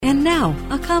And now,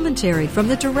 a commentary from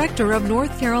the director of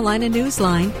North Carolina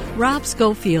Newsline, Rob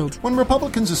Schofield. When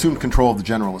Republicans assumed control of the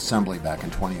General Assembly back in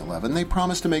 2011, they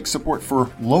promised to make support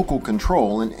for local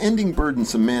control and ending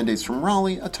burdensome mandates from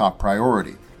Raleigh a top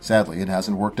priority. Sadly, it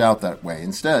hasn't worked out that way.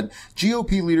 Instead,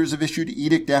 GOP leaders have issued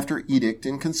edict after edict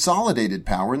and consolidated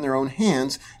power in their own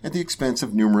hands at the expense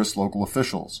of numerous local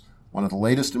officials. One of the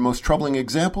latest and most troubling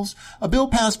examples, a bill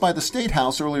passed by the State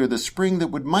House earlier this spring that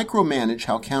would micromanage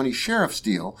how county sheriffs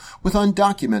deal with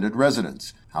undocumented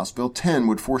residents. House Bill 10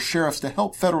 would force sheriffs to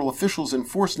help federal officials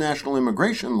enforce national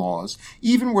immigration laws,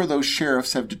 even where those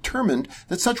sheriffs have determined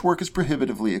that such work is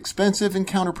prohibitively expensive and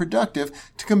counterproductive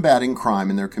to combating crime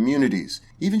in their communities.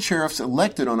 Even sheriffs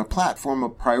elected on a platform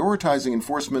of prioritizing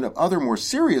enforcement of other more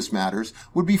serious matters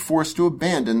would be forced to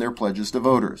abandon their pledges to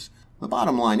voters. The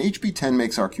bottom line, HB 10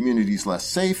 makes our communities less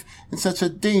safe and sets a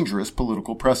dangerous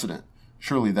political precedent.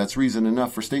 Surely that's reason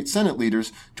enough for state Senate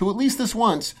leaders to at least this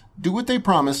once do what they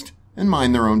promised and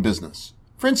mind their own business.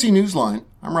 For NC Newsline,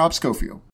 I'm Rob Schofield.